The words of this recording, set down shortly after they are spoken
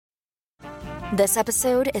This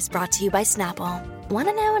episode is brought to you by Snapple. Want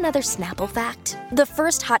to know another Snapple fact? The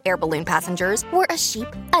first hot air balloon passengers were a sheep,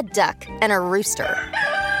 a duck, and a rooster.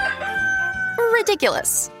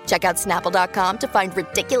 Ridiculous. Check out Snapple.com to find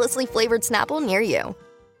ridiculously flavored Snapple near you.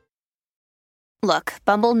 Look,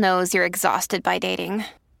 Bumble knows you're exhausted by dating.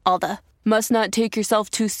 All the must not take yourself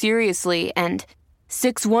too seriously and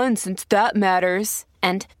 6'1" since that matters.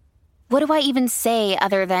 And what do I even say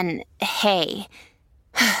other than hey?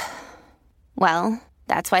 Well,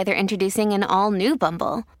 that's why they're introducing an all-new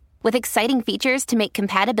Bumble with exciting features to make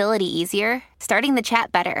compatibility easier, starting the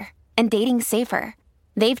chat better, and dating safer.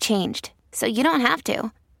 They've changed, so you don't have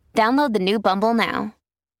to. Download the new Bumble now.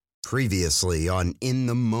 Previously on In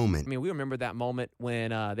the Moment. I mean, we remember that moment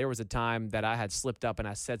when there was a time that I had slipped up and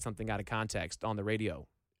I said something out of context on the radio.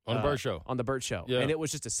 On the Burt Show. On the Burt Show. Yeah. And it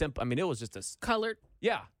was just a simple, it was just a... Colored?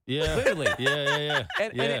 Yeah. Yeah. Clearly. Yeah.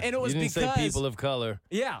 And it was you didn't because... say people of color.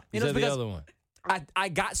 Yeah. You it was said the because other one. I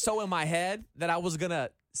got so in my head that I was gonna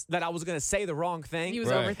say the wrong thing. He was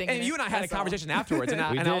Right. overthinking And it. you and I had a That's all. conversation afterwards, and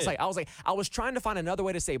I was trying to find another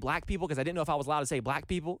way to say black people because I didn't know if I was allowed to say black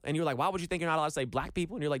people. And you were like, why would you think you're not allowed to say black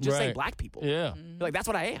people? And you're like, just say Right. black people. Yeah. You're like, that's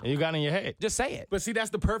what I am. And you got in your head. Just say it. But see, that's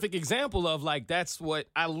the perfect example of like that's what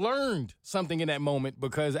I learned something in that moment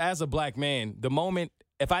because as a black man, the moment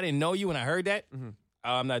if I didn't know you and I heard that,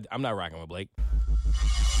 I'm not rocking with Blake.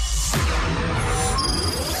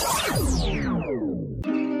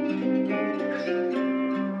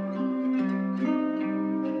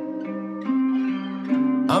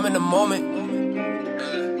 I'm in the moment.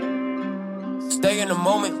 Stay in the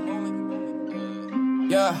moment.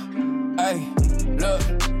 Yeah. Hey, look,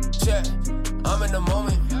 check. I'm in the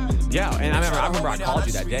moment. Yeah, and I remember I called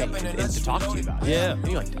you that day and to talk to you about it. Yeah. And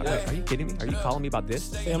you're like, are you kidding me? Are you calling me about this?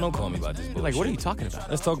 Damn, don't call me about this. You're like, what are you talking about?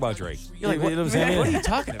 Let's talk about Drake. You're like, You know what I'm saying? what are you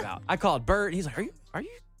talking about? I called Bert, and he's like, are you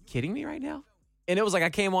kidding me right now? And it was like I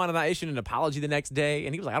came on and I issued an apology the next day,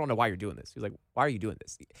 and he was like, I don't know why you're doing this. He was like, why are you doing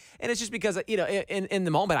this? And it's just because in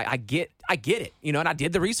the moment I get it, and I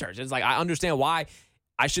did the research. It's like I understand why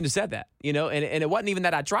I shouldn't have said that, and it wasn't even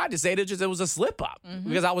that I tried to say it. It was a slip up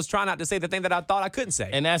because I was trying not to say the thing that I thought I couldn't say.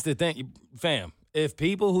 And that's the thing, fam. If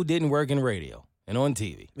people who didn't work in radio and on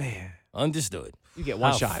TV understood you get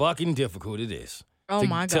one how shot. fucking difficult it is Oh,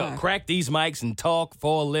 my to God. crack these mics and talk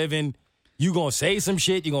for a living, you going to say some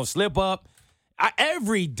shit, you going to slip up.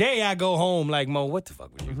 Every day I go home like, Mo, what the fuck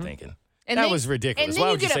were you thinking? And that then- was ridiculous. And then Why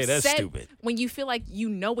you would you get say that's upset stupid? when you feel like you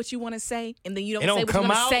know what you want to say, and then you don't It don't say what come you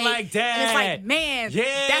want out to say. like that. And it's like, man,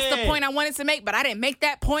 that's the Yeah. point I wanted to make, but I didn't make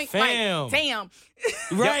that point. Fam. Like, damn.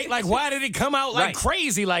 Right? Like, why did it come out like Right.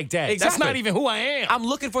 crazy like that? Exactly. That's not even who I am. I'm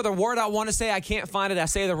looking for the word I want to say. I can't find it. I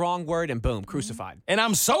say the wrong word, and boom, crucified. And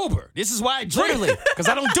I'm sober. This is why I drink. Literally. Because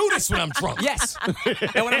I don't do this when I'm drunk. Yes.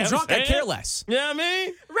 And when I'm drunk, I care less. You know what I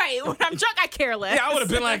mean? Right. When I'm drunk, I care less. Yeah, I would have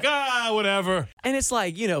been like, whatever. And it's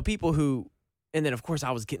like, people who, and then of course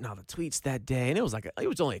I was getting all the tweets that day, and it was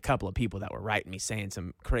only a couple of people that were writing me saying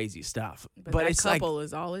some crazy stuff. But that it's couple like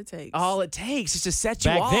is all it takes. all it takes is to set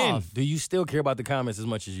you Back off. then, do you still care about the comments as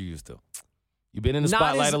much as you used to? You've been in the Not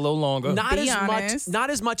spotlight as- a little longer. Not Be as honest. much, not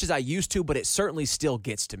as much as I used to, but it certainly still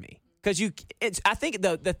gets to me. Because I think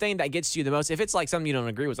the thing that gets to you the most, if it's like something you don't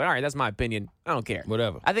agree with, like, all right, that's my opinion. I don't care.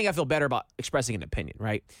 Whatever. I think I feel better about expressing an opinion,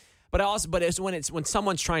 right? But it's when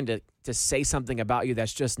someone's trying to say something about you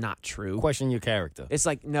that's just not true. Question your character. It's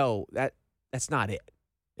like, no, that's not it.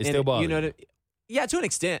 It And still bothers you. Yeah, to an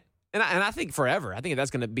extent. And I think forever. I think that's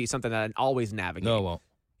going to be something that I always navigate. No, it won't.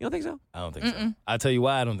 You don't think so? I don't think so. I'll tell you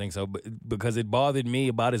why I don't think so. Because it bothered me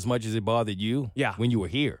about as much as it bothered you Yeah. when you were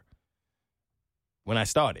here. When I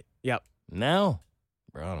started. Yep. Now,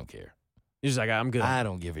 bro, I don't care. You're just like, I'm good. I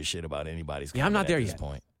don't give a shit about anybody's Yeah, I'm not comment there at this yet.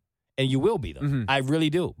 point. And you will be, though. Mhm. I really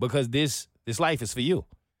do. Because this life is for you.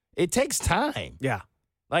 It takes time. Yeah.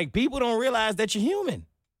 Like, people don't realize that you're human.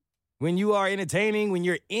 When you are entertaining, when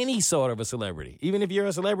you're any sort of a celebrity, even if you're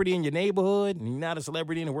a celebrity in your neighborhood and you're not a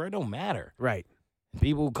celebrity in the world, it don't matter. Right.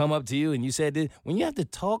 People come up to you and you said this. When you have to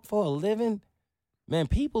talk for a living, man,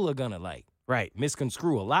 people are going to, Right.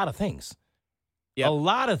 misconstrue a lot of things. Yep. A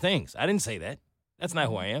lot of things. I didn't say that. That's not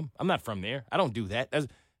who I am. I'm not from there. I don't do that.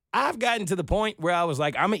 I've gotten to the point where I was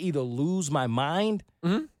like, I'm going to either lose my mind or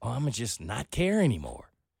I'm going to just not care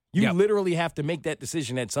anymore. You Yep. literally have to make that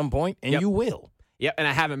decision at some point, and Yep. you will. Yeah, and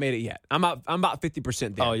I haven't made it yet. I'm about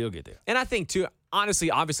 50% there. Oh, you'll get there. And I think too,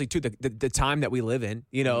 honestly, obviously too, the time that we live in,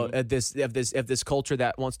 of this culture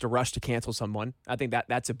that wants to rush to cancel someone. I think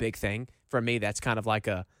that's a big thing for me. That's kind of like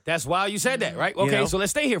a That's why you said that, right? Okay, know? so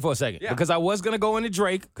let's stay here for a second. Yeah. Because I was going to go into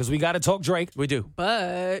Drake, because we got to talk Drake we do.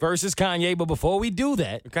 But versus Kanye. But before we do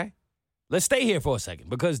that, Okay. let's stay here for a second.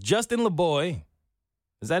 Because Justin LeBoy,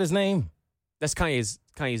 is that his name? That's Kanye's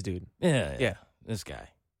dude. Yeah. This guy.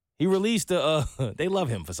 He released they love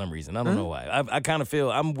him for some reason. I don't know why. I kind of feel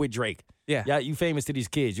I'm with Drake. Yeah. You famous to these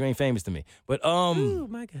kids. You ain't famous to me. But Oh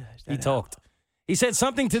my gosh. he talked. He said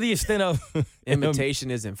something to the extent of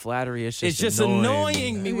Imitation isn't flattery. It's just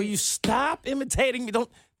annoying me. Will you stop imitating me? Don't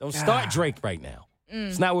start Drake right now.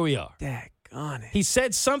 It's not where we are. Daggone it. He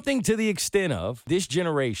said something to the extent of this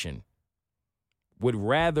generation would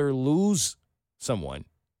rather lose someone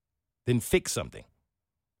than fix something.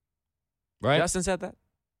 Right? Justin said that?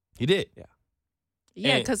 He did.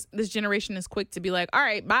 Yeah, And- because this generation is quick to be like, all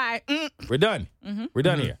right, bye. We're done. Mm-hmm. We're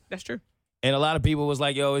done here. That's true. And a lot of people was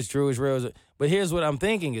like, yo, it's true, it's real. But here's what I'm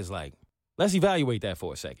thinking is like, let's evaluate that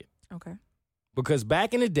for a second. Okay. Because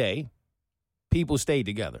back in the day, people stayed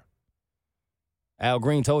together. Al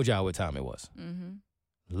Green told y'all what time it was. Mm-hmm.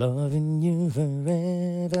 Loving you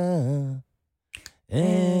forever,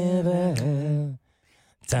 ever.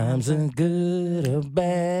 Times are good or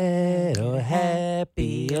bad or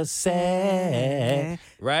happy or sad.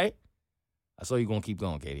 Right? I saw you going to keep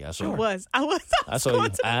going, Katie. I saw you. I was I saw going you.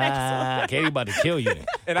 to the next one. Katie about to kill you.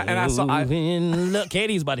 And I saw. Look,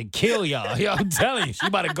 Katie's about to kill y'all. Yo, I'm telling you, she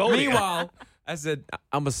about to go there. Meanwhile, I said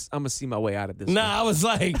I'm gonna see my way out of this. Nah, one. I was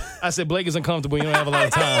like, Said, Blake is uncomfortable. You don't have a lot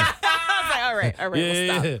of time. I was like, all right,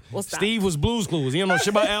 Yeah. we'll stop. Steve was Blues Clues. He don't know shit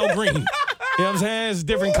about Al Green. You know what I'm saying? It's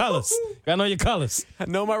different colors. Gotta know your colors. I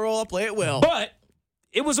know my role. I play it well. But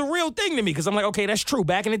it was a real thing to me because I'm like, okay, that's true.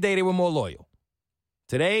 Back in the day, they were more loyal.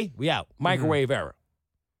 Today, we out. Microwave era.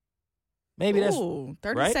 Maybe that's 30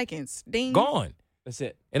 right? seconds. Ding. gone. That's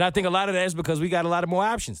it. And I think a lot of that is because we got a lot of more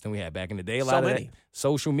options than we had back in the day. A So lot of many. that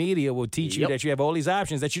social media will teach you that you have all these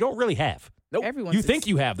options that you don't really have. Nope. Everyone's You think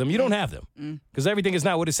you have them. You don't have them. Because everything is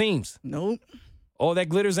not what it seems. Nope. All that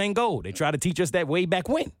glitters ain't gold. They try to teach us that way back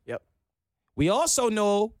when. Yep. We also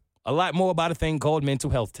know a lot more about a thing called mental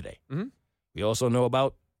health today. Mm-hmm. We also know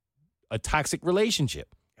about a toxic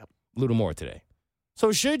relationship. Yep. A little more today.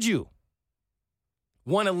 So should you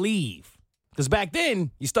want to leave? Because back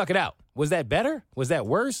then, you stuck it out. Was that better? Was that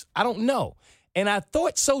worse? I don't know. And I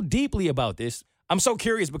thought so deeply about this. I'm so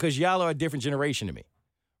curious because y'all are a different generation to me,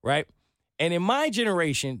 right? And in my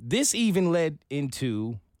generation, this even led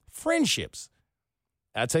into friendships.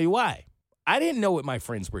 I'll tell you why. I didn't know what my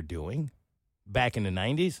friends were doing back in the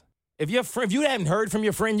 90s. If you hadn't heard from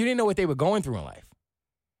your friend, you didn't know what they were going through in life.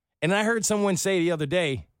 And I heard someone say the other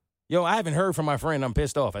day, yo, I haven't heard from my friend. I'm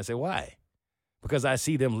pissed off. I said, why? Because I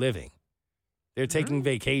see them living. They're taking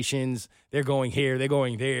vacations. They're going here. They're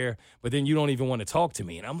going there. But then you don't even want to talk to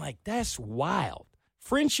me. And I'm like, that's wild.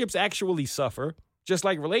 Friendships actually suffer, just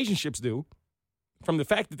like relationships do, from the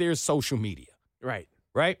fact that there's social media. Right.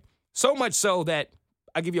 Right? So much so that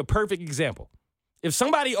I'll give you a perfect example. If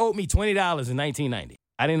somebody owed me $20 in 1990,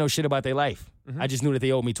 I didn't know shit about their life. I just knew that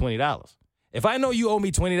they owed me $20. If I know you owe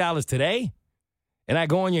me $20 today, and I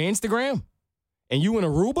go on your Instagram, and you in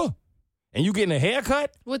Aruba, and you getting a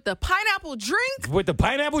haircut With the pineapple drink? with the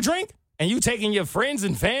pineapple drink, and you taking your friends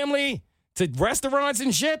and family to restaurants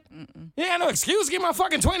and shit, yeah, no excuse. Give my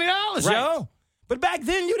fucking $20, yo. But back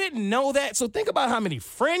then, you didn't know that. So think about how many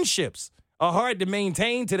friendships are hard to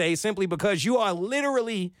maintain today simply because you are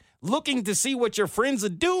literally looking to see what your friends are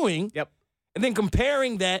doing. Yep. And then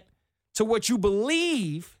comparing that to what you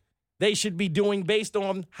believe they should be doing based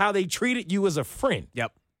on how they treated you as a friend.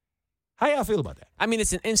 Yep. How y'all feel about that? I mean,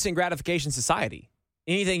 it's an instant gratification society.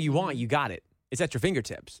 Anything you want, you got it. It's at your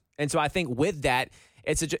fingertips. And so I think with that,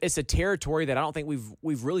 it's a territory that I don't think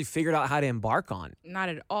we've really figured out how to embark on. Not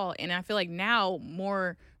at all. And I feel like now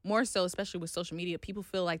more so, especially with social media, people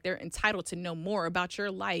feel like they're entitled to know more about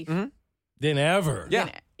your life. Than ever. Yeah.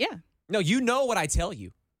 Yeah. No, you know what I tell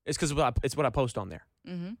you. It's because it's what I post on there.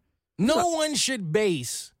 Mm-hmm. No one should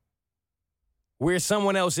base where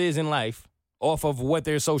someone else is in life off of what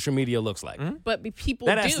their social media looks like. But people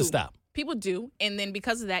That do. has to stop. People do. And then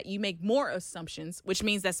because of that, you make more assumptions, which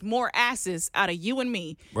means that's more asses out of you and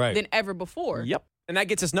me Right. than ever before. Yep. And that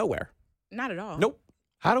gets us nowhere. Not at all. Nope.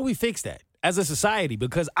 How do we fix that as a society?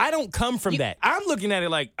 Because I don't come from that. I'm looking at it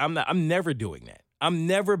like I'm never doing that. I'm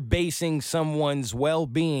never basing someone's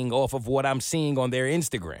well-being off of what I'm seeing on their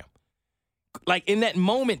Instagram. Like in that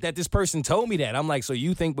moment that this person told me that, I'm like, so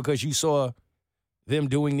you think because you saw them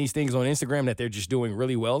doing these things on Instagram that they're just doing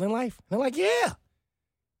really well in life? And they're like, yeah.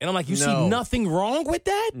 And I'm like, you see No. nothing wrong with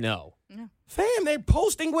that? No. Fam, they're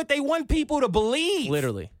posting what they want people to believe.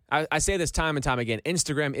 Literally. I say this time and time again.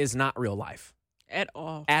 Instagram is not real life. At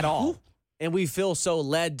all. At all. And we feel so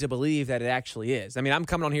led to believe that it actually is. I mean, I'm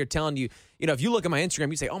coming on here telling you, if you look at my Instagram,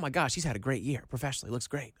 you say, oh my gosh, he's had a great year professionally. Looks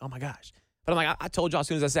great. Oh my gosh. But I'm like, I told y'all as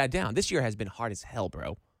soon as I sat down, this year has been hard as hell,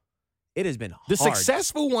 bro. It has been The hard.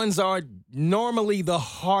 successful ones are normally the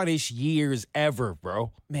hardest years ever,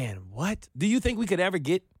 bro. Man, what? Do you think we could ever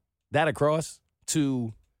get that across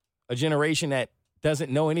to a generation that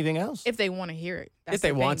doesn't know anything else? If they want to hear it. That's If they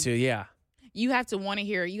the want thing. to, yeah. You have to want to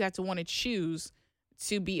hear it. You have to want to choose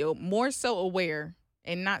to be more so aware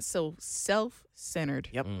and not so self-centered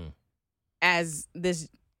Yep. as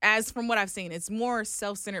from what I've seen. It's more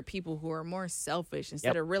self-centered people who are more selfish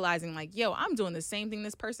instead Yep. of realizing like, yo, I'm doing the same thing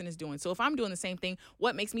this person is doing. So if I'm doing the same thing,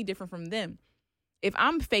 what makes me different from them? If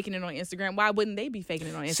I'm faking it on Instagram, why wouldn't they be faking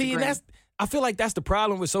it on Instagram? See, and I feel like that's the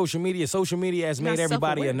problem with social media. Social media has Not made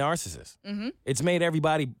everybody a self-aware. narcissist. Mm-hmm. It's made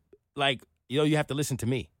everybody like, you have to listen to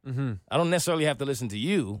me. Mm-hmm. I don't necessarily have to listen to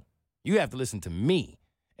you. You have to listen to me.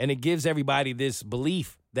 And it gives everybody this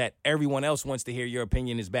belief that everyone else wants to hear your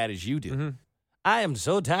opinion as bad as you do. Mm-hmm. I am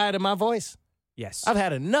so tired of my voice. Yes. I've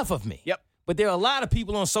had enough of me. Yep. But there are a lot of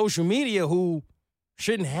people on social media who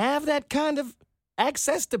shouldn't have that kind of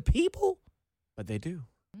access to people. But they do.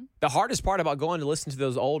 The hardest part about going to listen to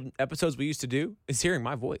those old episodes we used to do is hearing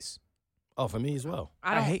my voice. Oh, for me as well.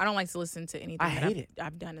 I don't like to listen to anything I that hate it.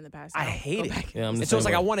 I've done in the past. I don't hate go it. back. Yeah, I'm the And so it's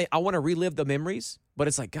same like way. I want to relive the memories, but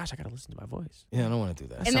it's like, gosh, I got to listen to my voice. Yeah, I don't want to do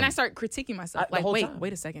that. And then I start critiquing myself. The Like, whole wait, time.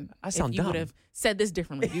 wait a second. I sound if you dumb. would have said this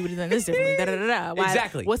differently, if you would have done this differently, da da da da. Why-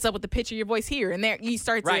 Exactly. What's up with the pitch of your voice here? And there, you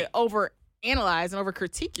start Right. to over analyze and over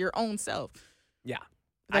critique your own self. Yeah.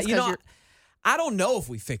 That's You 'cause know, you're- I don't know if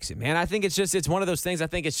we fix it, man. I think it's one of those things. I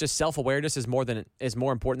think it's just self-awareness is more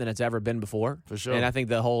important than it's ever been before. For sure. And I think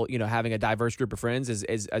the whole, having a diverse group of friends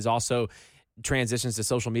is also transitions to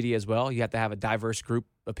social media as well. You have to have a diverse group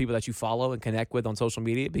of people that you follow and connect with on social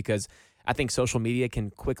media, because I think social media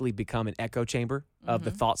can quickly become an echo chamber of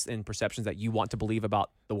the thoughts and perceptions that you want to believe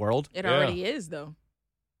about the world, It Yeah. already is, though.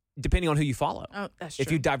 depending on who you follow. Oh, that's true.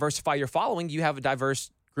 If you diversify your following, you have a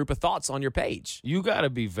diverse group of thoughts on your page. You got to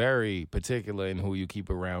be very particular in who you keep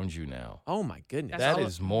around you now. Oh my goodness. That's That all-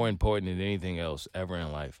 is more important than anything else ever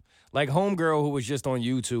in life. Like homegirl who was just on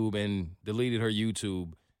YouTube and deleted her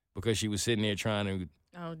YouTube because she was sitting there trying to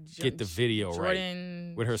get the video right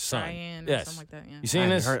Jordan with her son. Cheyenne or Yes. something like that. Yeah. You seen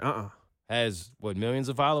this? Uh-uh. Has millions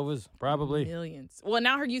of followers? Probably. Millions. Well,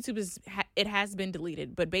 now her YouTube it has been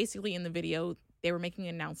deleted, but basically in the video they were making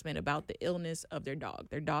an announcement about the illness of their dog.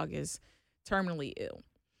 Their dog is terminally ill,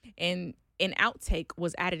 and an outtake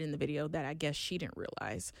was added in the video that I guess she didn't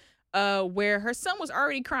realize, where her son was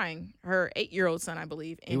already crying. Her 8-year-old son, I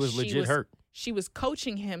believe, and He was legit hurt. She was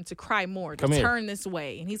coaching him to cry more, to Come here. turn this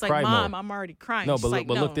way, and he's like, Cry "Mom, more." I'm already crying." No, She's but like,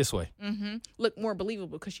 look this way. Mm-hmm. Look more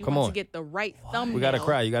believable because she Come wants on. to get the right thumbnail. We got to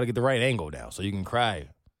cry. You got to get the right angle down so you can cry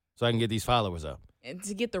so I can get these followers up. and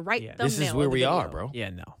to get the right Yeah. thumbnail. This is of where the we video. are, bro.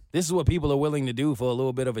 Yeah, no. This is what people are willing to do for a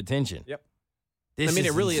little bit of attention. Yep. This I mean,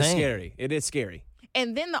 is it really is insane. scary. It is scary.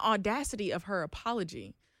 And then the audacity of her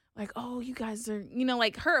apology. Like, oh, you guys are,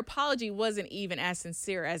 like her apology wasn't even as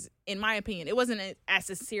sincere as, in my opinion, it wasn't as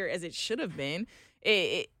sincere as it should have been.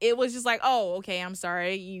 It was just like, oh, okay, I'm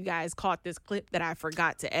sorry. You guys caught this clip that I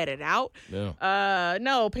forgot to edit out. Yeah.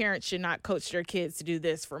 No, parents should not coach their kids to do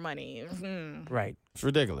this for money. Right. It's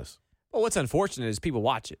ridiculous. Well, what's unfortunate is people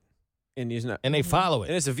watch it. And And they follow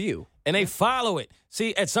and it. it's a view. And they follow it.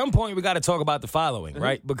 See, at some point, we got to talk about the following,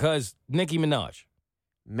 right? Because Nicki Minaj,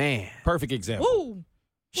 Man. perfect example. Ooh.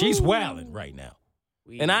 She's wilding right now.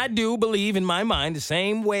 And I do believe in my mind, the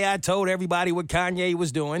same way I told everybody what Kanye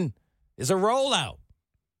was doing, is a rollout.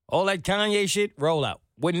 All that Kanye shit, rollout.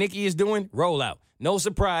 What Nicki is doing, rollout. No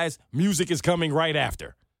surprise, music is coming right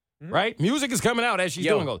after. Right? Music is coming out as she's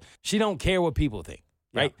doing it. She don't care what people think,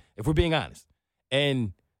 right? If we're being honest.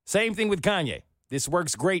 And same thing with Kanye. This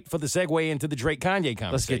works great for the segue into the Drake-Kanye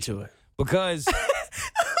conversation. Let's get to it. Because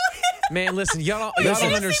Man, listen, y'all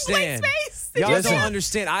don't understand. Y'all Listen. don't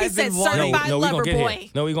understand. He I've said been wanting. certified we lover gonna get boy. here.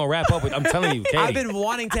 No, we're going to wrap up with, I'm telling you, Katie. I've been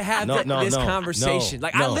wanting to have this conversation.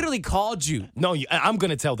 I no. literally called you. No, I'm going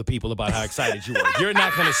to tell the people about how excited you were. You're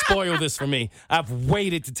not going to spoil this for me. I've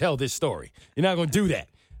waited to tell this story. You're not going to do that.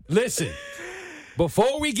 Listen,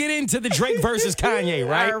 before we get into the Drake versus Kanye,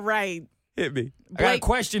 right? All right. Hit me. I got a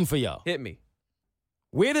question for y'all. Hit me.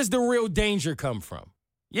 Where does the real danger come from?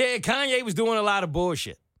 Yeah, Kanye was doing a lot of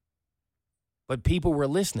bullshit, but people were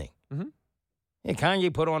listening. Mhm. Yeah,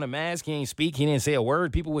 Kanye put on a mask. He ain't speak. He didn't say a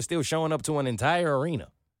word. People were still showing up to an entire arena.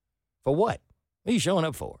 For what? What are you showing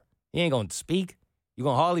up for? He ain't going to speak. You're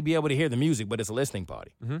going to hardly be able to hear the music, but it's a listening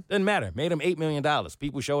party. Doesn't matter. Made him $8 million.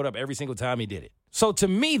 People showed up every single time he did it. So to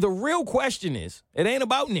me, the real question is, it ain't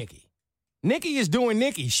about Nicki. Nicki is doing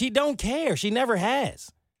Nicki. She don't care. She never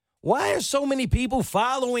has. Why are so many people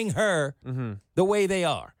following her the way they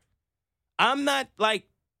are? I'm not like,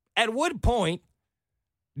 at what point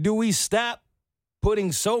do we stop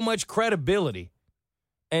putting so much credibility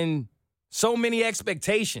and so many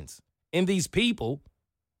expectations in these people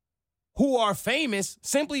who are famous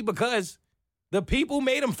simply because the people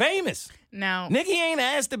made them famous. Now, Nicki ain't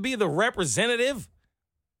asked to be the representative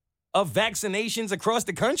of vaccinations across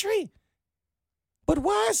the country. But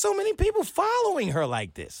why are so many people following her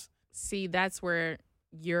like this? see, that's where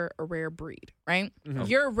you're a rare breed, right? Mhm.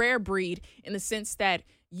 You're a rare breed in the sense that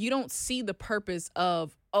you don't see the purpose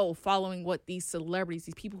of, following what these celebrities,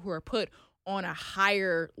 these people who are put on a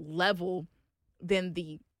higher level than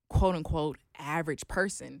the quote unquote average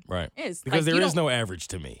person Right. is. Because Like, there you is don't- no average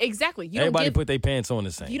to me. Exactly. You Everybody don't give, put their pants on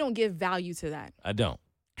the same. you don't give value to that. I don't.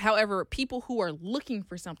 However, people who are looking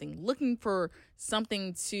for something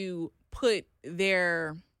to put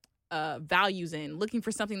their values in, looking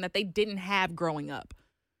for something that they didn't have growing up,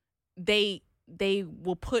 they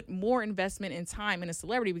will put more investment and time in a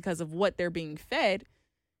celebrity because of what they're being fed,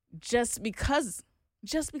 just because.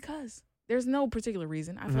 There's no particular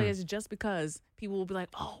reason. I feel like it's just because people will be like,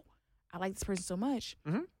 oh, I like this person so much.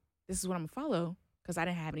 Mhm. This is what I'm going to follow because I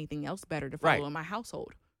didn't have anything else better to follow Right. in my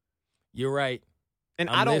household. You're right. And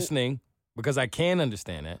I'm I don't. listening because I can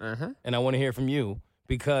understand that. Uh-huh. And I want to hear from you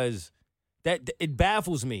because that it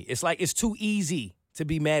baffles me. It's like it's too easy to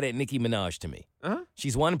be mad at Nicki Minaj to me. Uh-huh.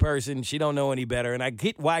 She's one person. She don't know any better. And I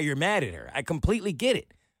get why you're mad at her. I completely get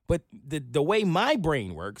it. But the way my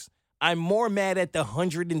brain works, I'm more mad at the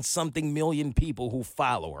 100 and something million people who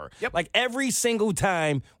follow her. Yep. Like every single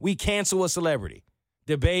time we cancel a celebrity,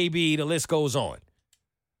 the baby, the list goes on.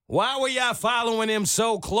 Why were y'all following him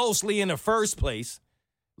so closely in the first place?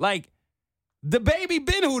 Like, the baby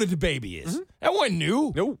been who the baby is. That wasn't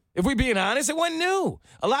new. No. If we being honest, it wasn't new.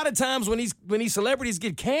 A lot of times when these celebrities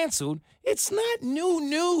get canceled, it's not new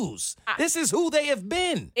news. This is who they have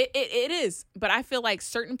been. It is, but I feel like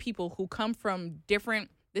certain people who come from different.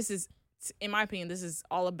 This is, in my opinion, this is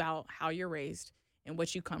all about how you're raised and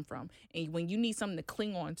what you come from, and when you need something to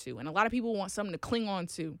cling on to, and a lot of people want something to cling on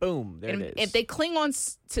to. Boom. There And it is. if they cling on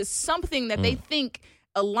to something that they think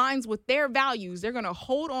aligns with their values, they're gonna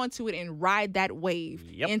hold on to it and ride that wave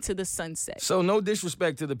Yep. into the sunset. So no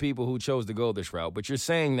disrespect to the people who chose to go this route, but you're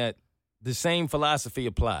saying that the same philosophy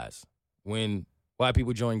applies when why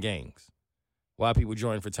people join gangs, why people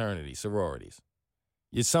join fraternities, sororities.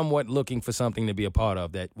 You're somewhat looking for something to be a part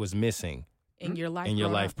of that was missing in your life, in your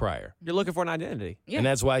growing life up. prior. You're looking for an identity. Yeah. And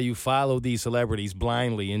that's why you follow these celebrities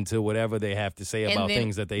blindly into whatever they have to say And about then-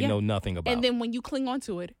 things that they yeah. know nothing about. And then when you cling on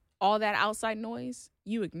to it, all that outside noise,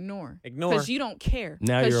 you ignore. Ignore. Because you don't care.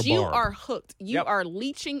 Now you're a Because you barb. are hooked. You Yep. are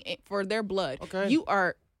leeching it for their blood. Okay. You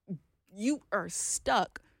are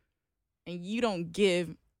stuck, and you don't give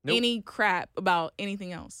Nope. any crap about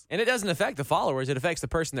anything else. And it doesn't affect the followers. It affects the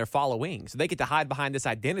person they're following. So they get to hide behind this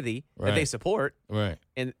identity that they Right. support, right.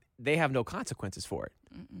 and they have no consequences for it.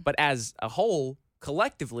 But as a whole,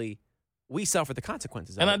 collectively, we suffer the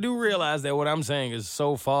consequences of And it. I do realize that what I'm saying is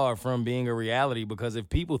so far from being a reality because if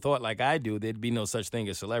people thought like I do, there'd be no such thing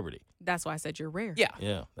as celebrity. That's why I said you're rare. Yeah.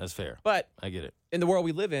 Yeah, that's fair. But I get it. in the world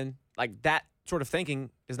we live in, like that sort of thinking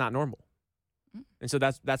is not normal. And so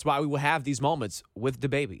that's why we will have these moments with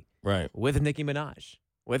DaBaby, Right, with Nicki Minaj,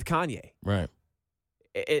 with Kanye. right.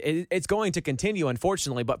 It's going to continue,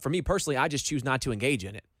 unfortunately. But for me personally, I just choose not to engage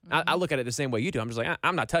in it. I look at it the same way you do. I'm just like,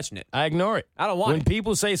 I'm not touching it. I ignore it. I don't want When it.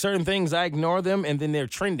 people say certain things, I ignore them, and then they're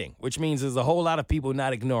trending, which means there's a whole lot of people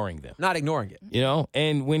not ignoring them. Not ignoring it. You know?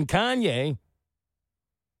 And when Kanye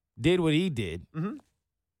did what he did, Mhm.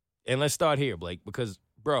 and let's start here, Blake, because,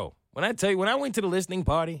 bro, when I went to the listening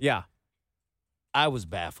party, Yeah. I was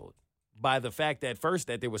baffled by the fact that first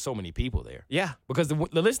that there were so many people there. Yeah. Because the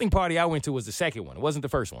listening party I went to was the second one. It wasn't the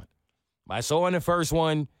first one. I saw in the first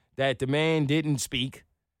one that the man didn't speak.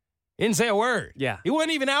 Didn't say a word. Yeah. He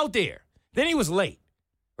wasn't even out there. Then he was late,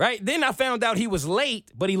 right? Then I found out he was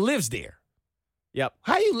late, but he lives there. Yep.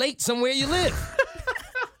 How you late somewhere you live?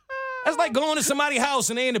 That's like going to somebody's house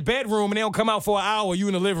and they in the bedroom and they don't come out for an hour, you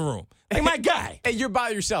in the living room. Hey, my guy, And you're by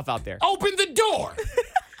yourself out there. open the door.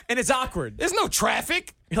 And it's awkward. There's no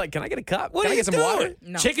traffic. You're like, can I get a cup? What can are I you get some doing? water?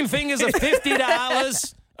 No. Chicken fingers are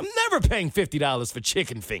 $50. I'm never paying $50 for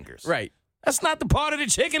chicken fingers. Right. That's not the part of the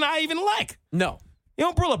chicken I even like. No. You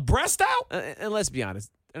don't pull a breast out? And let's be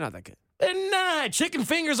honest, they're not that good. They're not. Chicken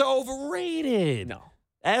fingers are overrated. No.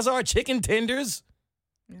 As are chicken tenders.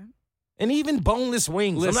 Yeah. And even boneless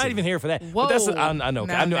wings. I'm Listen. not even here for that. Whoa. But that's I know.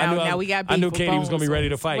 Now we got I knew beef with Katie was gonna be boneless ready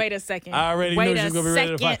to wings. fight. Wait a second. I already Wait knew she was gonna be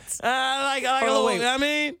ready to fight. second. I like a Oh, little. wait. I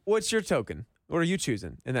mean, What's your token? What are you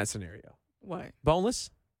choosing in that scenario? What?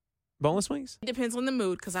 Boneless? boneless wings? It depends on the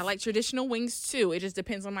mood because I like traditional wings too. It just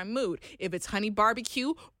depends on my mood. If it's honey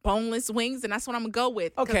barbecue, boneless wings, then that's what I'm going to go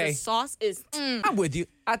with. 'Cause Okay. the sauce is, I'm with you.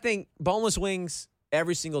 I think boneless wings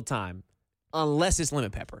every single time, unless it's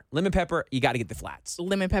lemon pepper. Lemon pepper, you got to get the flats.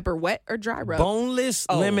 lemon pepper wet or dry rub. Boneless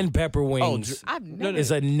lemon pepper wings I've never.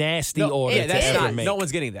 is a nasty order Yeah, to that's ever not. make. No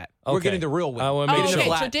one's getting that. We're Okay. getting the real wing. I wanna Oh, make Getting the okay,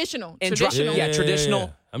 sure. flat. traditional. And dry- Traditional. yeah,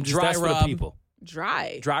 traditional. I'm just dry that's for the rub. people.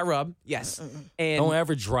 Dry. Dry rub, yes. And Don't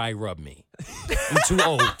ever dry rub me. I'm too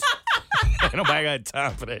old. Ain't nobody got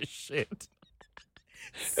time for that shit.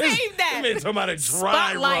 Save that. You talking about a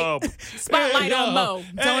dry rub. Spotlight on Mo.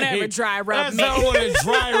 Don't ever dry rub that's me. not what a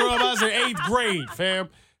dry rub. I was in 8th grade, fam.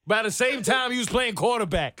 By the same time, he was playing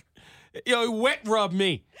quarterback. Yo, he wet rubbed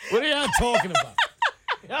me. What are y'all talking about?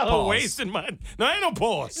 Y'all are wasting my... No, ain't no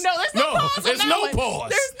pause. No, there's no pause on There's that no one. pause.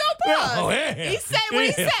 There's no pause. Oh, yeah. He said what he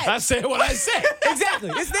Yeah. said. I said what I said.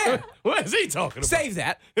 exactly, it's there. What is he talking about? Save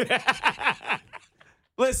that.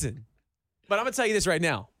 Listen, but I'm gonna tell you this right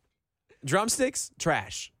now: drumsticks,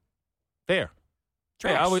 trash. Fair.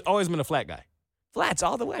 Trash. Yeah, I always been a flat guy. Flats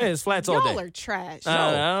all the way. Yeah, it's flats all Y'all day. are trash.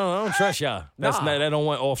 I don't trust y'all. That's Nah. not, I don't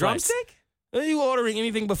want all flats. Drumstick? What are you ordering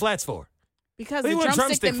anything but flats for? Because What do the you want a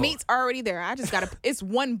drumstick, the drumstick for? meat's already there. I just got to, it's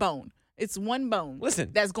one bone. It's one bone.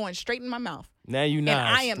 Listen. That's going straight in my mouth. Now you And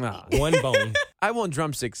nice. I am, Nah. One bone. I want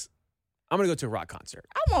drumsticks. I'm gonna go to a rock concert.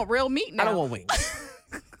 I want real meat now. I don't want wings.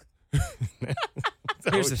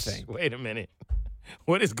 Here's the thing. Wait a minute.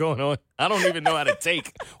 What is going on? I don't even know how to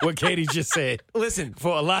take what Katie just said. Listen,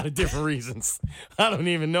 For a lot of different reasons. I don't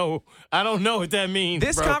even know. I don't know what that means.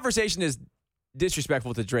 this bro. conversation is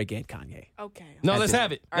disrespectful to Drake and Kanye. Okay. No, I let's did.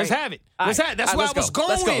 have it. All Let's right. have it. All Let's right. have it. That's All where right, I was let's go.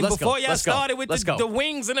 Let's going go. Let's before go. y'all Let's go. started with Let's go. the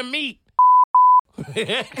wings and the meat.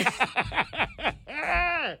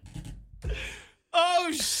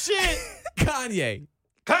 Oh, shit. Kanye,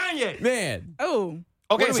 Kanye. man. Oh,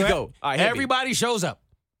 Okay, Where do we go? All right, hit me. everybody shows up.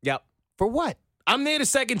 Yep. For what? I'm there the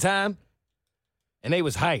second time, and they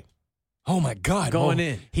was hype. Oh, my God. Going Mo,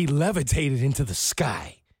 in. He levitated into the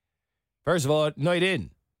sky. First of all, no, he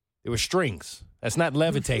didn't. There were strings. That's not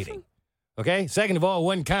levitating. Okay? Second of all, it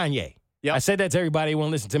wasn't Kanye. Yep. I said that to everybody who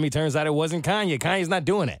won't listen to me. Turns out it wasn't Kanye. Kanye's not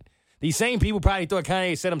doing that. These same people probably thought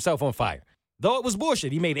Kanye set himself on fire. Though it was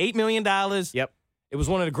bullshit. He made $8 million. Yep. It was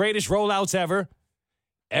one of the greatest rollouts ever.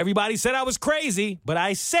 Everybody said I was crazy, but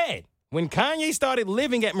I said when Kanye started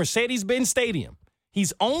living at Mercedes-Benz Stadium,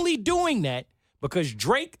 he's only doing that because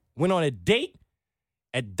Drake went on a date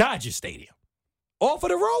at Dodger Stadium. All for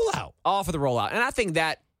the rollout. All for the rollout. And I think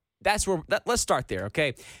that's where let's start there,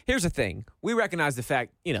 okay? Here's the thing. We recognize the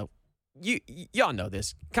fact, y'all know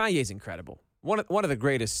this. Kanye's incredible. One of the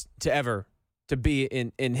greatest to ever to be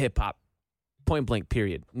in hip hop. Point blank,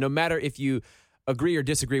 period. No matter if you agree or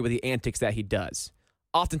disagree with the antics that he does.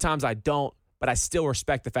 Oftentimes I don't, but I still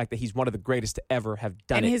respect the fact that he's one of the greatest to ever have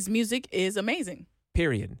done and it. his music is amazing.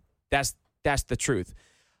 Period. That's the truth.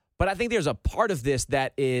 But I think there's a part of this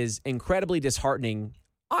that is incredibly disheartening,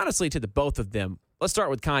 honestly, to the both of them. Let's start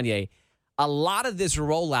with Kanye. A lot of this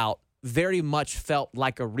rollout very much felt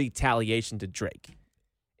like a retaliation to Drake.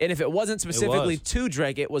 And if it wasn't specifically to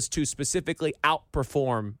Drake, it was to specifically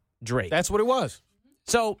outperform Drake. That's what it was.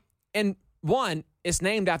 So, and one, it's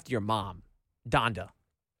named after your mom, Donda.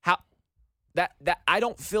 How that I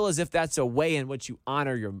don't feel as if that's a way in which you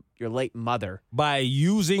honor your late mother. By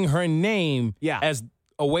using her name Yeah. as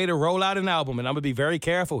a way to roll out an album, and I'm going to be very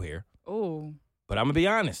careful here, Oh, but I'm going to be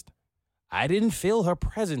honest. I didn't feel her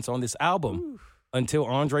presence on this album until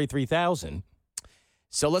Andre 3000.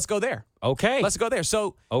 So let's go there. Okay. Let's go there.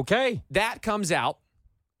 So Okay. that comes out.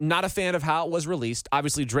 Not a fan of how it was released.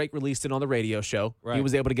 Obviously, Drake released it on the radio show. Right. He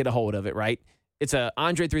was able to get a hold of it, right? It's a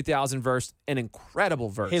Andre 3000 verse, an incredible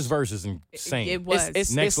verse. His verse is insane. it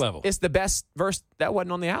was. Next level. It's the best verse that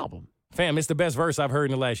wasn't on the album. Fam, it's the best verse I've heard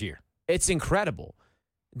in the last year. It's incredible.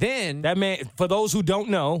 Then That man, for those who don't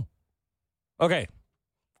know, okay,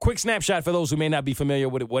 quick snapshot for those who may not be familiar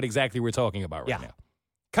with what exactly we're talking about right Yeah. now.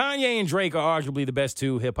 Kanye and Drake are arguably the best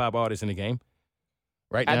two hip-hop artists in the game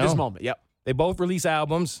right now. at this moment, yep. They both released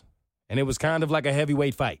albums, and it was kind of like a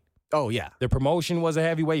heavyweight fight. Oh yeah. The promotion was a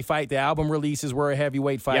heavyweight fight. The album releases were a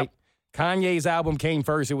heavyweight fight. Yep. Kanye's album came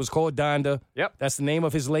first. It was called Donda. Yep. That's the name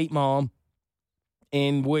of his late mom,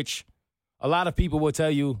 in which a lot of people will tell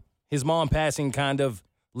you his mom passing kind of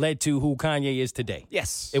led to who Kanye is today.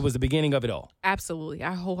 Yes. It was the beginning of it all. absolutely.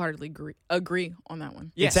 I wholeheartedly agree on that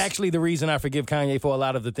one. Yes. It's actually the reason I forgive Kanye for a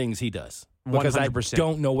lot of the things he does. Because 100%. I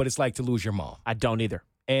don't know what it's like to lose your mom. I don't either.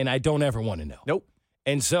 And I don't ever want to know. Nope.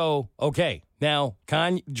 And so, okay, now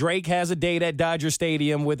Drake has a date at Dodger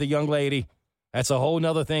Stadium with a young lady. That's a whole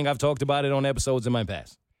nother thing. I've talked about it on episodes in my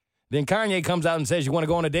past. Then Kanye comes out and says, you want to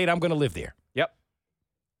go on a date? I'm going to live there. Yep.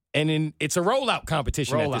 And then it's a rollout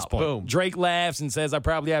competition at this point. Boom. Drake laughs and says, I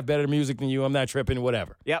probably have better music than you. I'm not tripping,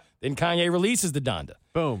 whatever. Yep. Then Kanye releases the Donda.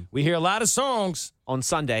 Boom. We hear a lot of songs On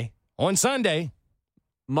Sunday, on Sunday.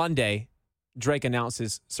 Monday, Drake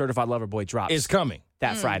announces Certified Lover Boy drops. Is coming.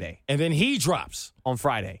 that Friday. And then he drops. On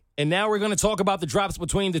Friday. And now we're going to talk about the drops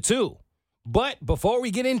between the two. But before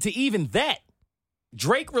we get into even that,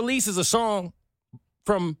 Drake releases a song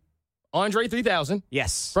from Andre 3000.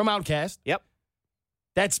 Yes. From Outkast. Yep.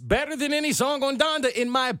 That's better than any song on Donda, in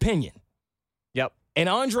my opinion. Yep. And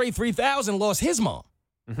Andre 3000 lost his mom.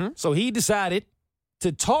 Mm-hmm. So he decided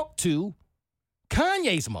to talk to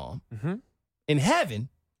Kanye's mom in heaven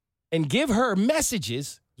and give her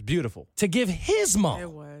messages. It's beautiful. To give his mom.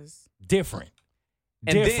 It was. Different.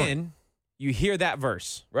 And then you hear that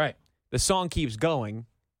verse. Right. The song keeps going.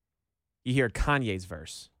 You hear Kanye's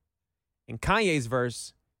verse. In Kanye's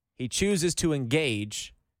verse, he chooses to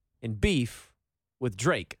engage in beef with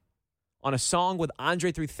Drake on a song with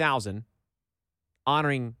Andre 3000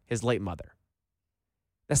 honoring his late mother.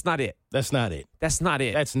 That's not it. That's not it. That's not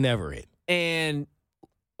it. That's never it. And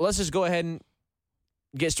let's just go ahead and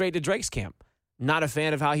get straight to Drake's camp. Not a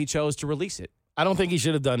fan of how he chose to release it. I don't think he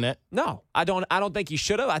should have done that. No, I don't think he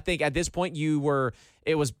should have. I think at this point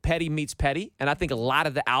it was petty meets petty. And I think a lot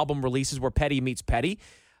of the album releases were petty meets petty.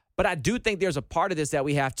 But I do think there's a part of this that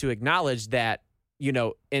we have to acknowledge that, you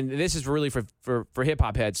know, and this is really for hip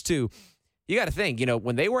hop heads too. You got to think, you know,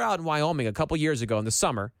 when they were out in Wyoming a couple years ago in the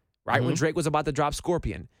summer, right, when Drake was about to drop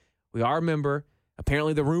Scorpion, we all remember.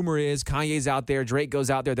 Apparently, the rumor is Kanye's out there, Drake goes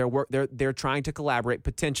out there, they're trying to collaborate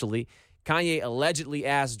potentially. Kanye allegedly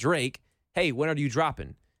asked Drake, "Hey, when are you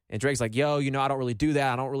dropping?" And Drake's like, "Yo, you know, I don't really do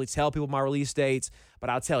that. I don't really tell people my release dates,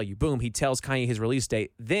 but I'll tell you." Boom, he tells Kanye his release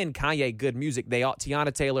date. Then Kanye, Good Music,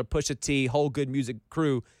 Tiana Taylor, Pusha T, whole Good Music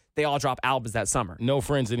crew, they all drop albums that summer. No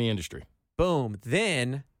friends in the industry. Boom.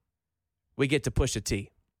 Then we get to Pusha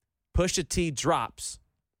T. Pusha T drops.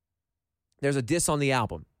 There's a diss on the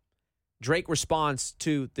album. Drake responds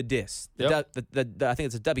to the diss. I think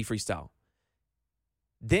it's a Dubby freestyle.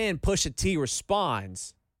 Then Pusha T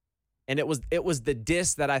responds, and it was the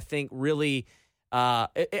diss that I think really.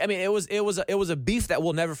 It was a beef that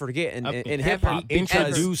we'll never forget in hip hop. He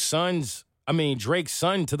introduced Drake's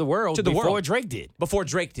son to the world before Drake did. Before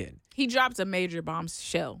Drake did. He dropped a major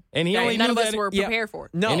bombshell. And he only none knew of us that were prepared for.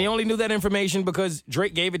 No. And he only knew that information because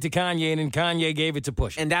Drake gave it to Kanye and then Kanye gave it to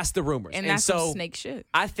Pusha. And that's the rumors. And that's so some snake shit.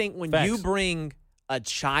 I think when you bring a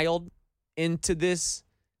child into this,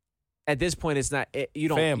 at this point it's not you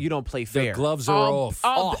don't play fair. The gloves are off.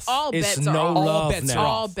 All it's bets are no off. love now.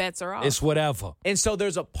 All bets are off. It's whatever. And so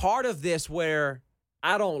there's a part of this where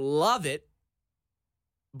I don't love it,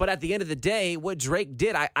 but at the end of the day, what Drake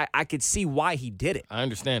did, I could see why he did it. I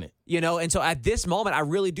understand it. You know, and so at this moment, I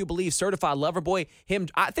really do believe Certified Lover Boy,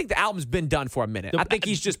 I think the album's been done for a minute. I think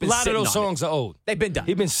he's just been sitting on it. A lot of those songs are old. They've been done.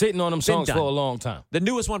 He's been sitting on them songs for a long time. The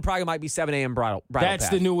newest one probably might be 7 a.m. Bridal That's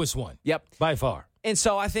Path. the newest one. Yep. By far. And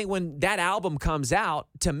so I think when that album comes out,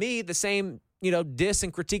 to me, the same, diss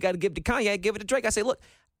and critique I give to Kanye, I give it to Drake. I say, look,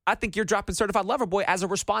 I think you're dropping Certified Lover Boy as a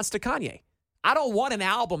response to Kanye. I don't want an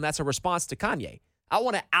album that's a response to Kanye. I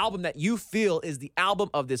want an album that you feel is the album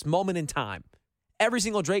of this moment in time. Every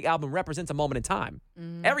single Drake album represents a moment in time.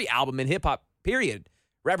 Every album in hip-hop, period,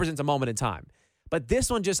 represents a moment in time. But this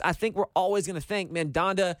one I think we're always going to think, man,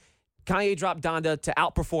 Kanye dropped Donda to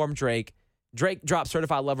outperform Drake. Drake dropped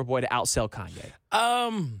Certified Lover Boy to outsell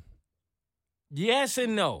Kanye. Yes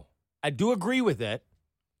and no. I do agree with that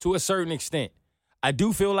to a certain extent. I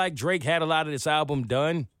do feel like Drake had a lot of this album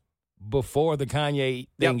done before the Kanye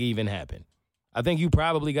thing even happened. I think you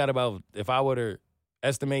probably got about, if I were to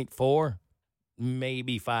estimate 4,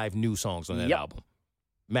 maybe 5 new songs on that album.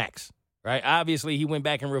 Max, right? Obviously, he went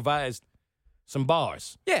back and revised some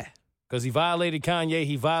bars. Yeah. Because he violated Kanye,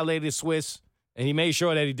 he violated Swiss, and he made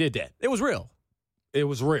sure that he did that. It was real. It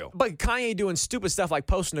was real. But Kanye doing stupid stuff like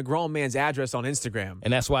posting a grown man's address on Instagram.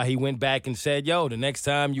 And that's why he went back and said, yo, the next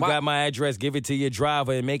time you got my address, give it to your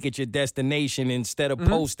driver and make it your destination instead of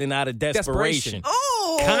posting out of desperation.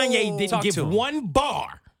 Oh! Kanye didn't give one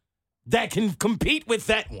bar that can compete with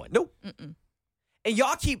that one. Nope. And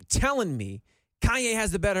y'all keep telling me Kanye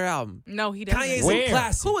has the better album. No, he doesn't. Kanye's a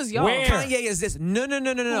classic. Who is y'all? Where? Kanye is this. No.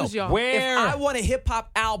 Who's y'all? Where? If I want a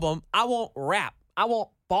hip-hop album, I want rap. I want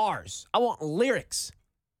bars. I want lyrics.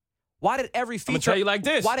 Why did every feature? I'm gonna tell you like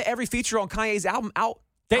this. Why did every feature on Kanye's album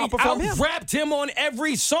They outperform him? out-rapped him on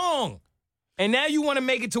every song. And now you want to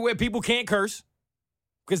make it to where people can't curse?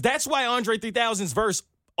 Because that's why Andre 3000's verse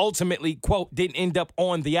ultimately, quote, didn't end up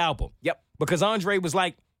on the album. Yep. Because Andre was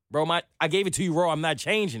like, bro. I gave it to you raw. I'm not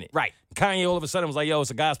changing it. Right. Kanye all of a sudden was like, yo,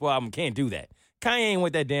 it's a gospel album. Can't do that. Kanye ain't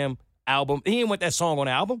want that damn album. He ain't want that song on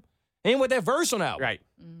the album. He ain't want that verse on the album. Right.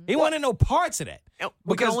 He wanted no parts of that.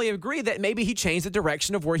 We can only agree that maybe he changed the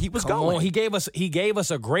direction of where he was going. He gave us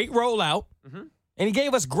a great rollout, and he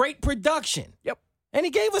gave us great production. Yep. And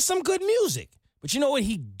he gave us some good music. But you know what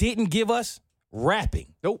he didn't give us?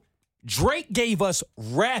 Rapping. Nope. Drake gave us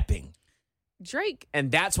rapping.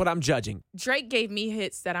 And that's what I'm judging. Drake gave me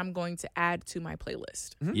hits that I'm going to add to my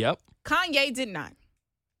playlist. Yep. Kanye did not.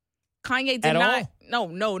 Kanye did At not. all?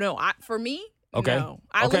 No. For me, Okay. no.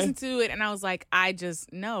 I Okay. listened to it and I was like,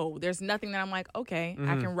 no. There's nothing that I'm like, okay,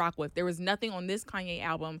 I can rock with. There was nothing on this Kanye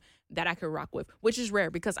album that I could rock with, which is rare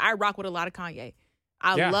because I rock with a lot of Kanye.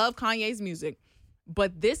 I love Kanye's music.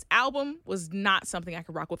 But this album was not something I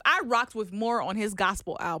could rock with. I rocked with more on his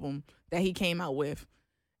gospel album that he came out with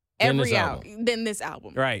Than this than this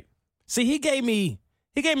album. Right. See, he gave me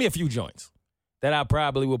a few joints that I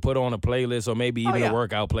probably would put on a playlist or maybe even a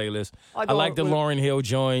workout playlist. I like the Lauryn Hill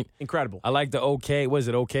joint. Incredible. I like the OK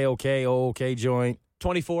joint.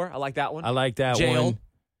 24. I like that one. I like that Jail. one.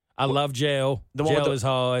 I love Jail. The one with Jail is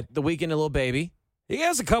hard. The Weeknd and Lil Baby. He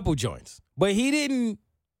has a couple joints, but he didn't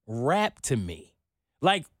rap to me.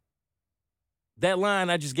 Like that line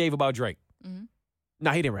I just gave about Drake.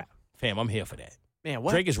 No, he didn't rap. Fam, I'm here for that. Man,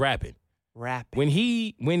 what? Drake is rapping. Rapping. When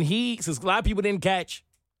he, since a lot of people didn't catch,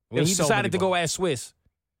 when he There's so decided many to go bars. as Swiss,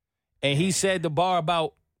 and he said the bar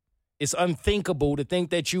about it's unthinkable to think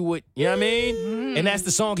that you would, you know what I mean? And that's the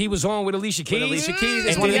song he was on with Alicia Keys. With Alicia Keys.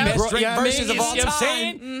 It's And one of the then he best brought- Drake you know what I mean? verses of You all see what I'm time.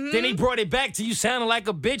 saying? Then he brought it back to you sounding like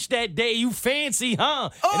a bitch that day. You fancy, huh?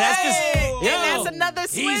 Oh, and that's hey! And that's another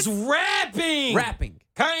He's Swiss. rapping. Rapping.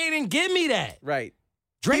 Kanye didn't give me that. Right.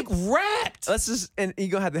 Drake rapped. Let's just, and you're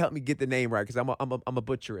going to have to help me get the name right because I'm a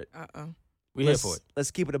butcher it. We here for it. Let's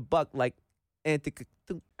keep it a buck like I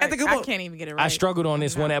can't even get it right. I struggled on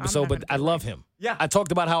this I'm one not episode, gonna but I get it love right. him. Yeah. I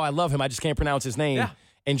talked about how I love him. I just can't pronounce his name. Yeah.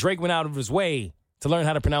 And Drake went out of his way to learn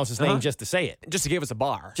how to pronounce his name just to say it. Just to give us a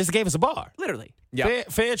bar. Just gave us a bar. Literally. Yeah.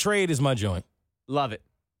 Fair trade is my joint. Love it.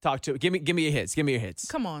 Talk to it. Give me your hits. Give me your hits.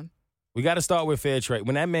 Come on. We got to start with fair trade.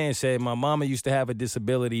 When that man said, my mama used to have a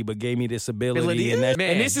disability but gave me this ability. And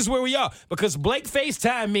Man. this is where we are. Because Blake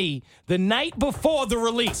FaceTimed me the night before the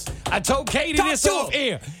release. I told Katie Talk this to off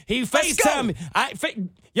him. air. He Let's go. FaceTimed me.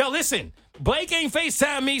 Yo, listen. Blake ain't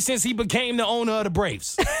FaceTimed me since he became the owner of the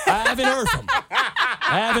Braves. I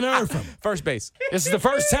haven't heard from him. First base. This is the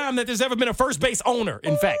first time that there's ever been a first base owner.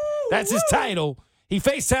 In fact, that's his title. He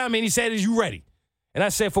FaceTimed me and he said, "Is you ready?" And I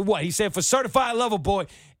said, "For what?" He said, "For Certified Lover Boy."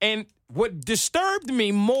 And what disturbed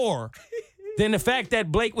me more than the fact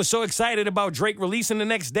that Blake was so excited about Drake releasing the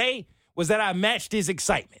next day was that I matched his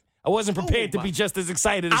excitement. I wasn't prepared to be just as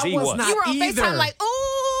excited as he was. not You were on either. FaceTime like,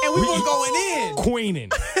 ooh. And we were going in. Queening.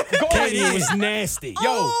 Katie was nasty.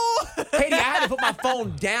 Yo, Katie, I had to put my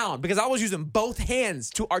phone down because I was using both hands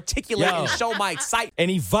to articulate Yo. and show my excitement. And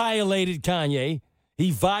he violated Kanye.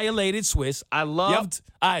 He violated Swiss. I loved.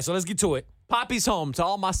 All right, so let's get to it. Poppy's Home to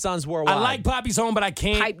all my sons worldwide. I like Poppy's Home, but I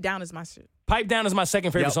can't. Pipe Down is my shit. Pipe Down is my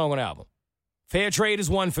second favorite Yep. song on the album. Fair Trade is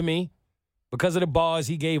one for me because of the bars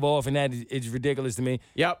he gave off, and that is ridiculous to me.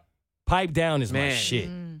 Yep. Pipe Down is my Man. shit.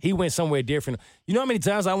 He went somewhere different. You know how many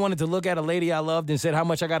times I wanted to look at a lady I loved and said, "How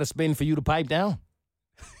much I got to spend for you to pipe down?"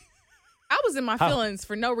 I was in my feelings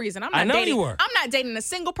for no reason. I know you were. I'm not dating a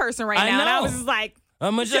single person right I now. And I know. was just like,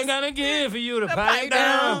 How much I gotta give for you to pipe pipe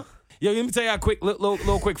down? down. Yo, let me tell you a quick,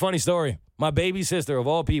 little quick funny story. My baby sister of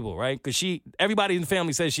all people, right? Because everybody in the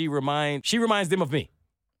family says she reminds them of me.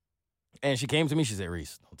 And she came to me. She said,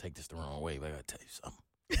 "Reese, don't take this the wrong way, but I gotta tell you something.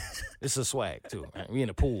 This is a swag too. Right? We in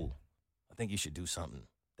the pool. I think you should do something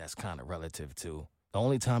that's kind of relative to the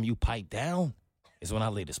only time you pipe down is when I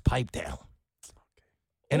lay this pipe down."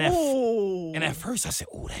 And at first I said,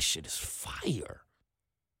 "Oh, that shit is fire."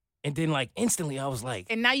 And then like instantly I was like,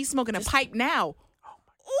 and now you smoking a pipe now.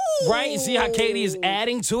 right? You see how Katie is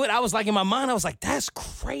adding to it? I was like, in my mind, I was like, that's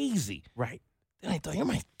crazy. Right. Then I thought, you're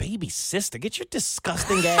my baby sister. Get your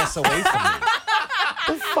disgusting ass away from me. What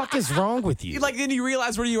the fuck is wrong with you? Then you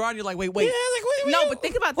realize where you are and you're like, wait. Yeah, like, wait, No, but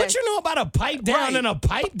think about what that. you know about a pipe down Right. and a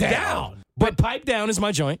pipe down? But pipe down is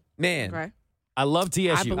my joint. Man, Right. I love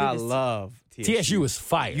TSU. believe I this. love TSU. TSU is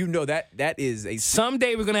fire. You know that is a...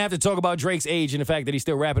 Someday we're going to have to talk about Drake's age and the fact that he's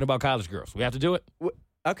still rapping about college girls. We have to do it.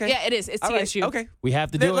 Okay. Yeah, it is. It's All right. TSU. Okay. We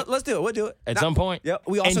have to do it Let's do it. We'll do it. at some point. Yep.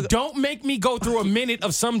 We also... And don't make me go through a minute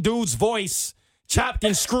of some dude's voice chopped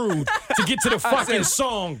and screwed to get to the fucking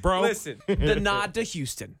song, bro. Listen, the nod to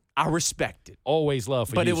Houston. I respect it. Always love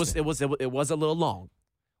for But Houston. it was a little long.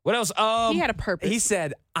 What else? He had a purpose. He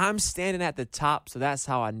said, "I'm standing at the top, so that's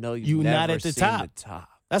how I know You never not at the seen top. the top."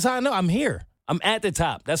 That's how I know I'm here. I'm at the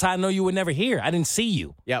top. That's how I know you were never here. I didn't see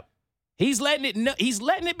you. Yep. He's letting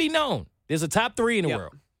it be known. There's a top 3 in the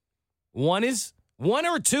world. One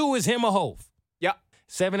or two is him or Hove. Yep.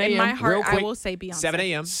 7 a.m. In my heart, real quick. I will say Beyonce. 7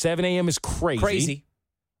 a.m. 7 a.m. is crazy. Crazy.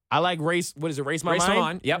 I like Race. What is it? Race My Race Mind? My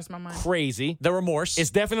Mind. Yep. Where's my mind? Crazy. The Remorse. It's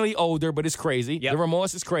definitely older, but it's crazy. Yep. The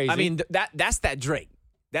Remorse is crazy. I mean, that's that Drake.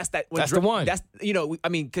 That's that. when That's Drake, the one. That's, I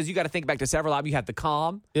mean, because you got to think back to several albums. You had The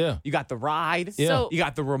Calm. yeah. You got The Ride. Yeah. So, You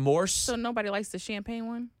got The Remorse. so nobody likes the Champagne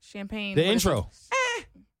one? Champagne. The what is intro. it?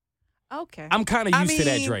 Okay. I'm kind of used to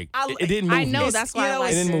that mean, Drake. I- It didn't move I know me. that's why I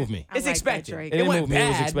like it didn't move me. I It's like that expected. Drake. It didn't wasn't move me. It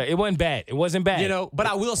was bad. expected. It wasn't bad. It wasn't bad. But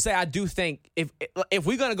I will say I do think if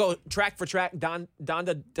we're gonna go track for track,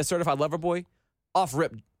 Donda, the Certified Lover Boy, off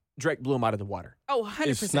rip, Drake blew him out of the water. Oh,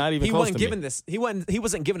 100%. It's not even He close wasn't to giving me. this. He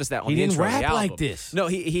wasn't giving us that on He the didn't intro of the rap like album. this. No,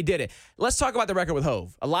 he did it. Let's talk about the record with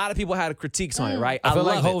Hove. A lot of people had critiques on it, right? I feel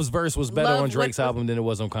like love it. Hove's verse was better Love on Drake's what- album than it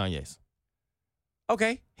was on Kanye's.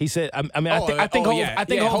 Okay, He said, I think oh, Hove, yeah. I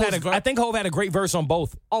think Yeah, Hove Hove's had a great verse on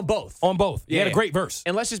both. on both. On both. He had a Yeah. great verse.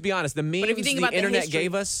 And let's just be honest, the memes if you think the about the internet history-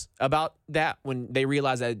 gave us about that when they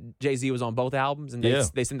realized that Jay-Z was on both albums, and Yeah.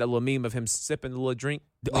 they sent that little meme of him sipping the little drink.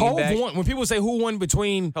 Hove lean back. won. When people say who won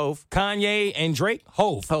between Hove. Kanye and Drake,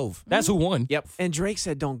 Hove. That's who won. Yep. And Drake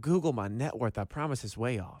said, "Don't Google my net worth. I promise it's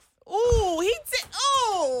way off." Ooh, he did.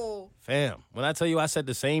 Oh. Fam, when I tell you I said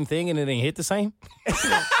the same thing and it ain't hit the same.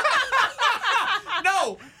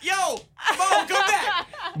 No, yo, Mo, come back.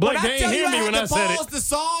 Blake, they ain't hear me when I said it. The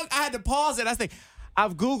song, I had to pause it. I think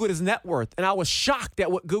I've Googled his net worth, and I was shocked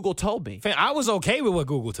at what Google told me. Fam, I was okay with what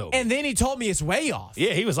Google told me. And then he told me it's way off.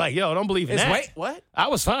 Yeah, he was like, yo, don't believe in It's that. way what? I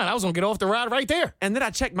was fine. I was going to get off the ride right there. And then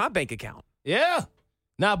I checked my bank account. Yeah.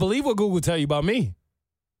 Now, believe what Google tell you about me.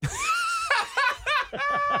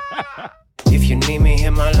 If you need me,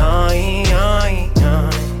 hit my line.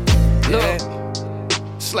 Look,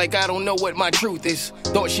 it's like I don't know what my truth is.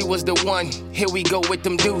 Thought she was the one. Here we go with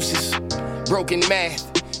them deuces. Broken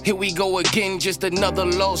math. Here we go again. Just another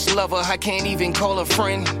lost lover. I can't even call a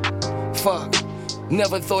friend. Fuck.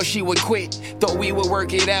 Never thought she would quit. Thought we would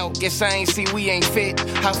work it out. Guess I ain't see we ain't fit.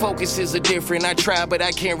 Our focuses are different. I try, but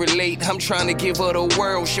I can't relate. I'm trying to give her the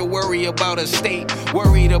world. She'll worry about her state.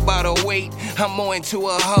 Worried about her weight. I'm more into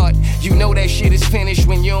her heart. You know that shit is finished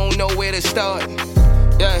when you don't know where to start.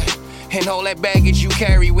 Yeah. And all that baggage you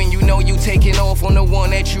carry when you know you taking off on the one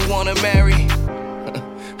that you wanna marry.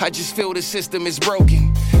 I just feel the system is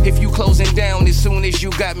broken. If you closing down as soon as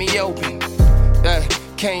you got me open.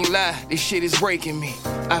 Can't lie, this shit is breaking me.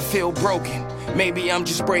 I feel broken, maybe I'm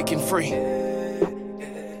just breaking free.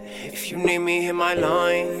 If you need me, hit my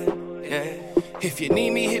line. Yeah. If you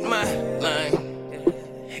need me, hit my line.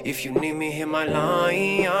 If you need me, hit my line.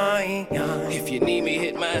 If you need me,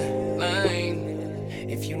 hit my line.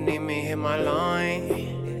 If you need me, hit my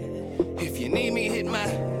line. If you need me, hit my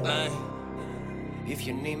line. If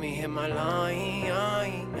you need me, hit my line.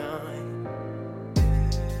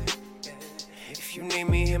 If you need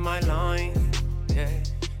me, hit my line. Yeah.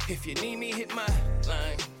 If you need me, hit my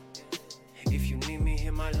line. If you need me,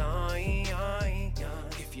 hit my line.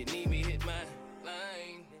 If you need me, hit my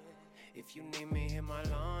line. If you need me, hit my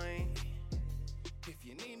line.